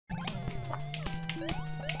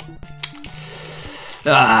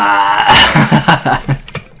Ah!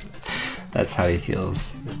 That's how he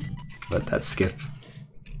feels. But that skip.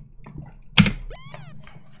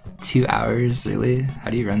 2 hours, really? How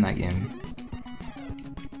do you run that game?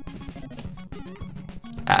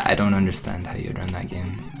 I don't understand how you would run that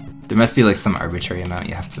game. There must be like some arbitrary amount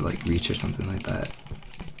you have to like reach or something like that.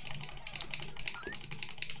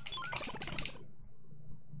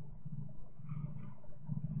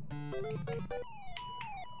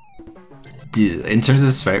 Dude, in terms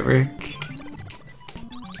of sprite work,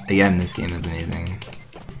 again, this game is amazing.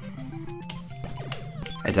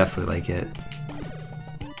 I definitely like it.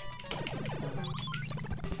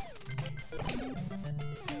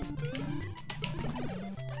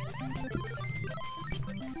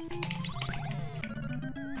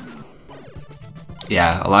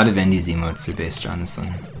 Yeah, a lot of Indies emotes are based around this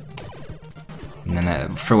one. And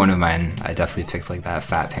then for one of mine, I definitely picked like that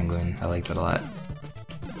fat penguin. I liked it a lot.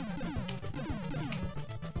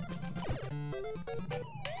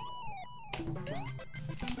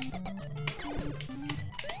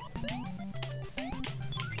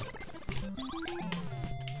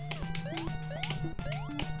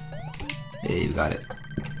 Hey, you got it.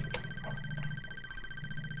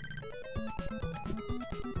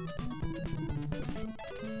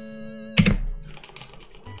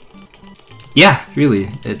 Yeah, really,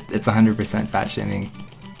 it's 100% fat shaming.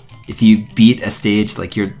 If you beat a stage,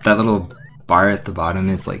 like that little bar at the bottom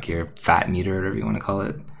is like your fat meter, or whatever you want to call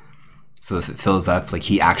it. So if it fills up, like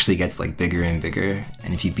he actually gets like bigger and bigger.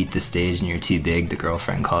 And if you beat the stage and you're too big, the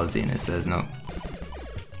girlfriend calls you and it says, "No,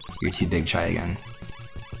 you're too big, try again."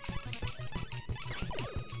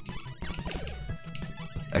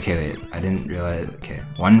 Okay, wait, I didn't realize. Okay,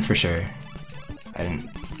 one for sure. I didn't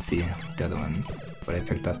see the other one. What I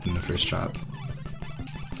picked up in the first drop.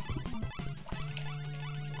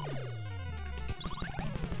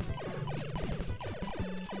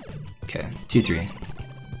 Okay, 2-3.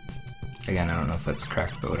 Again, I don't know if that's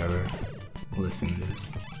correct, but whatever. We'll assume it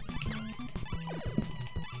is.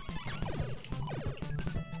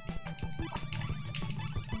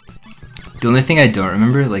 The only thing I don't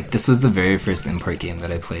remember, like, this was the very first import game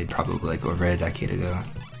that I played probably like over a decade ago.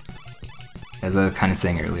 As I was kind of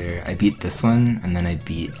saying earlier, I beat this one, and then I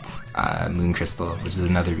beat Moon Crystal, which is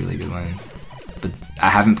another really good one. But I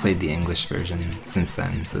haven't played the English version since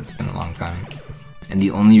then, so it's been a long time. And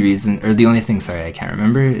the only reason, or the only thing, sorry, I can't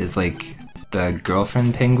remember, is like the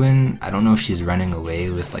girlfriend penguin. I don't know if she's running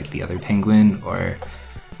away with like the other penguin, or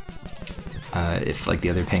if like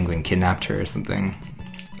the other penguin kidnapped her or something.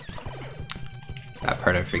 That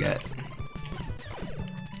part I forget.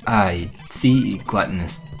 I see,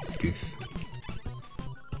 gluttonous goof.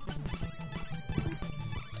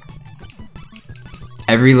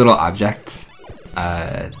 Every little object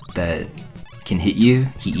that can hit you,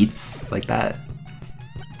 he eats like that.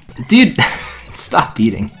 Dude, stop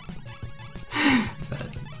eating.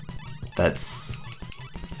 That's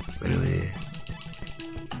literally...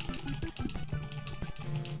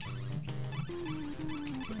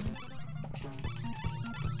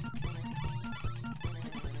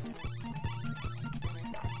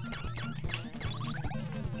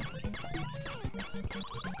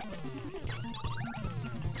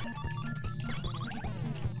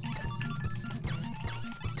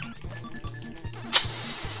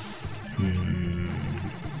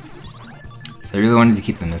 So I really wanted to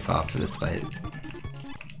keep the miss off for this fight.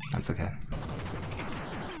 That's okay.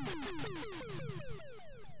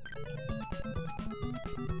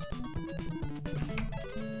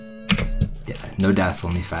 Yeah, no death,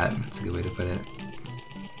 only fat. That's a good way to put it.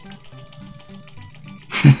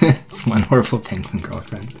 It's one horrible penguin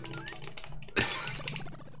girlfriend.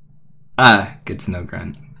 Ah, good to know,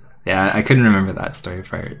 Grunt. Yeah, I couldn't remember that story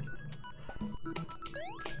part.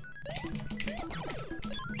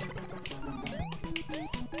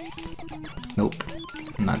 Nope,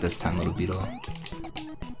 not this time, little beetle.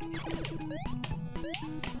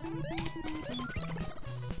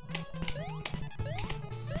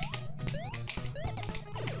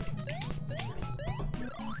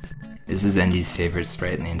 This is Endy's favorite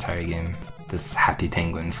sprite in the entire game. This happy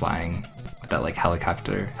penguin flying with that like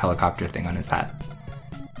helicopter thing on his hat.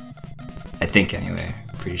 I think anyway,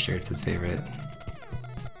 pretty sure it's his favorite.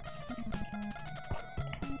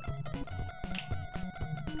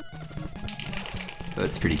 But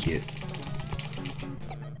it's pretty cute.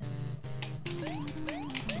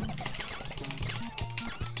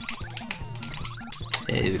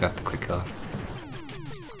 Hey, we got the quick kill.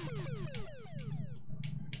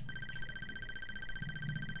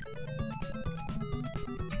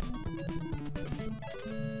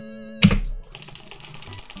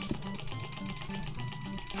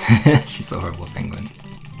 She's a horrible penguin.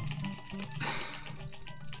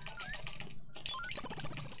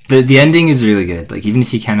 The ending is really good. Like, even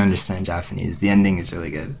if you can't understand Japanese, the ending is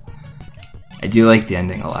really good. I do like the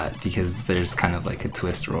ending a lot because there's kind of like a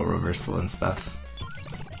twist, role reversal and stuff.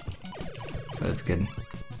 So it's good.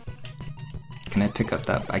 Can I pick up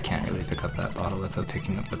that? I can't really pick up that bottle without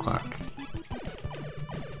picking up the clock.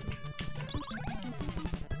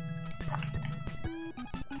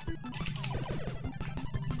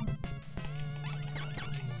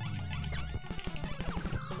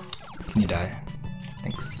 Can you die?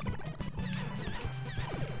 Thanks.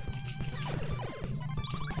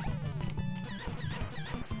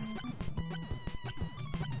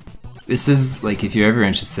 This is, like, if you're ever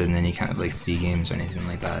interested in any kind of, like, speed games or anything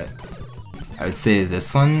like that, I would say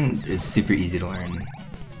this one is super easy to learn.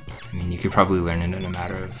 I mean, you could probably learn it in a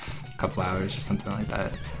matter of a couple hours or something like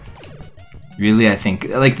that. Really, I think,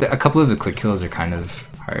 like, a couple of the quick kills are kind of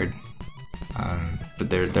hard, but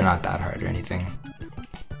they're not that hard or anything.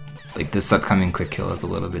 Like, this upcoming quick kill is a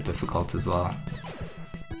little bit difficult as well.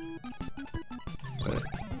 But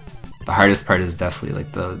the hardest part is definitely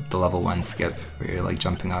like the level 1 skip, where you're like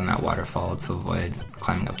jumping on that waterfall to avoid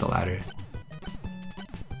climbing up the ladder.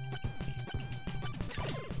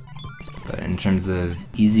 But in terms of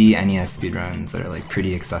easy NES speedruns that are like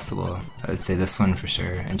pretty accessible, I would say this one for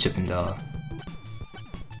sure, and Chip and Dale.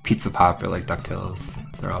 Pizza Pop or like DuckTales,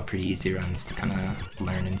 they're all pretty easy runs to kind of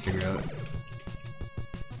learn and figure out.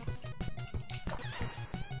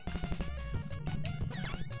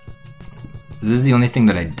 This is the only thing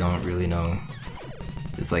that I don't really know,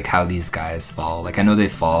 is like how these guys fall. Like, I know they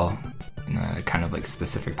fall in a kind of like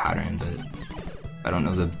specific pattern, but I don't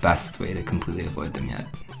know the best way to completely avoid them yet.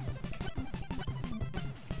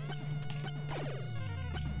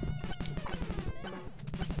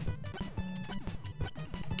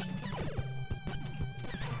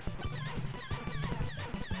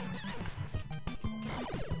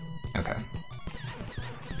 Okay.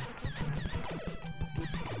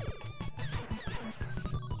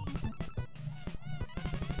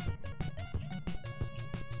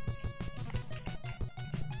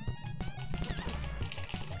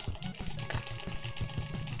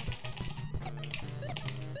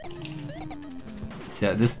 So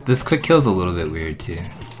yeah, this quick kill is a little bit weird too.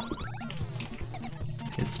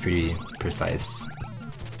 It's pretty precise.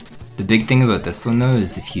 The big thing about this one though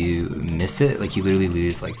is if you miss it, like you literally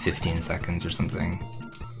lose like 15 seconds or something.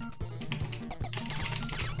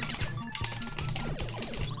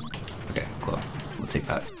 Okay, cool. We'll take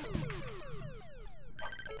that.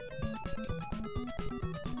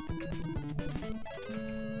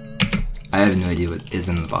 I have no idea what is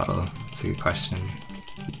in the bottle. It's a good question.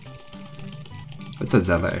 What's a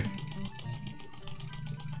Zeller?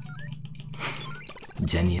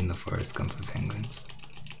 Jenny in the Forest Gump of Penguins.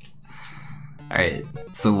 Alright,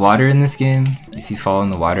 so water in this game, if you fall in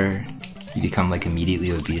the water, you become like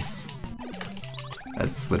immediately obese.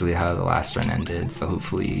 That's literally how the last run ended, so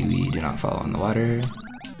hopefully we do not fall in the water.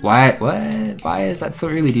 Why? What? Why is that so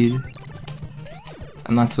early, dude?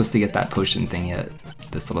 I'm not supposed to get that potion thing yet.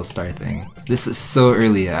 This little star thing. This is so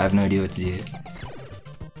early, I have no idea what to do.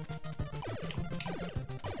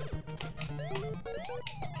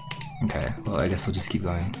 Okay, well I guess we'll just keep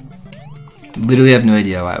going. Literally have no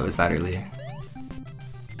idea why it was that early.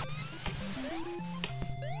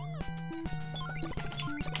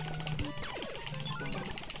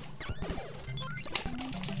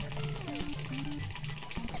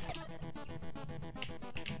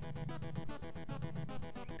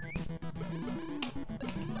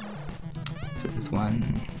 So there's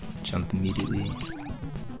one, jump immediately.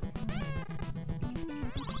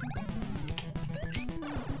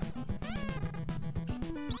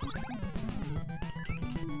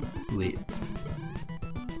 Wait.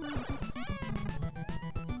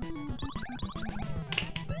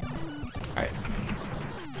 Alright.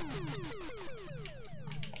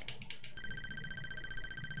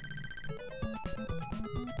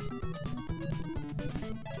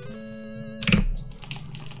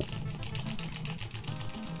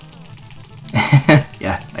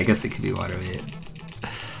 Yeah, I guess it could be water weight.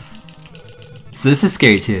 So this is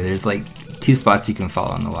scary too. There's like 2 spots you can fall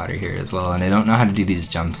on the water here as well, and I don't know how to do these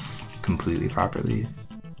jumps completely properly.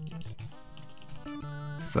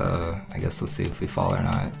 So I guess we'll see if we fall or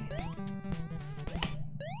not.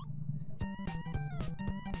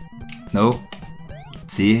 Nope.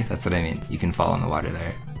 See? That's what I mean. You can fall in the water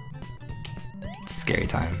there. It's a scary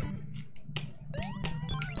time.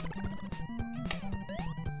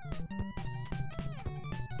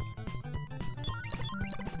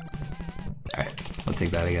 Alright, we'll take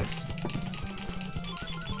that, I guess.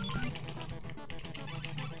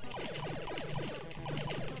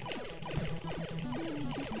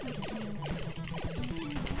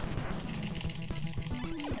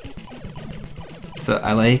 So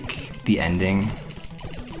I like the ending.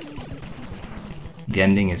 The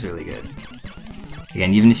ending is really good.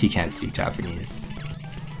 Again, even if you can't speak Japanese.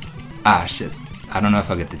 Ah, shit. I don't know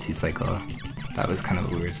if I'll get the 2 cycle. That was kind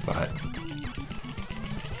of a weird spot.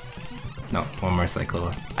 No, 1 more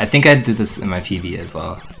cycle. I think I did this in my PB as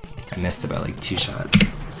well. I missed about like 2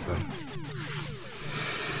 shots, so.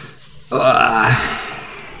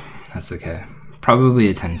 That's okay. Probably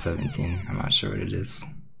a 10-17. I'm not sure what it is.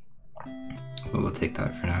 But we'll take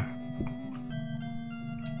that for now.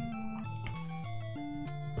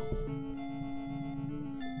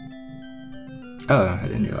 Oh, I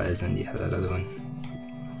didn't realize Indy had that other one.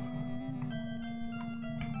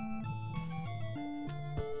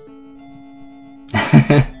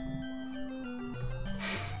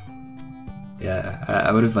 Yeah,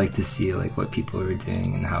 I would have liked to see like what people were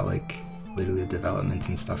doing and how like literally the developments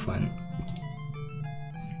and stuff went.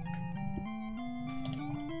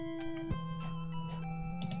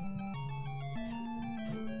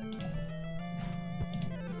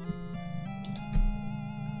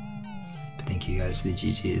 Thank you guys for the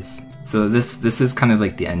GGs. So this is kind of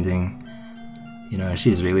like the ending. You know,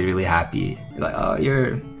 she's really happy. Like, oh,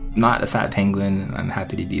 you're not a fat penguin. I'm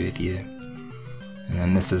happy to be with you. And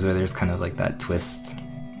then this is where there's kind of like that twist,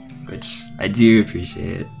 which I do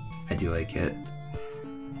appreciate. I do like it.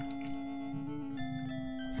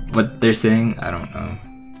 What they're saying, I don't know.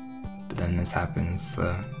 But then this happens,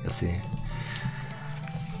 so you'll see.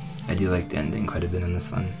 I do like the ending quite a bit in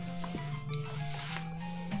this one.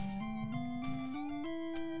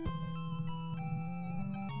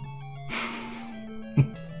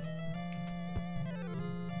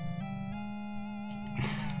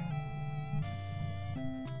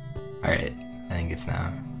 Alright, I think it's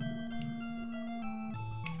now.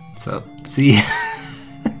 So, see?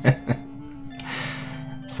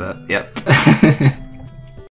 So, yep.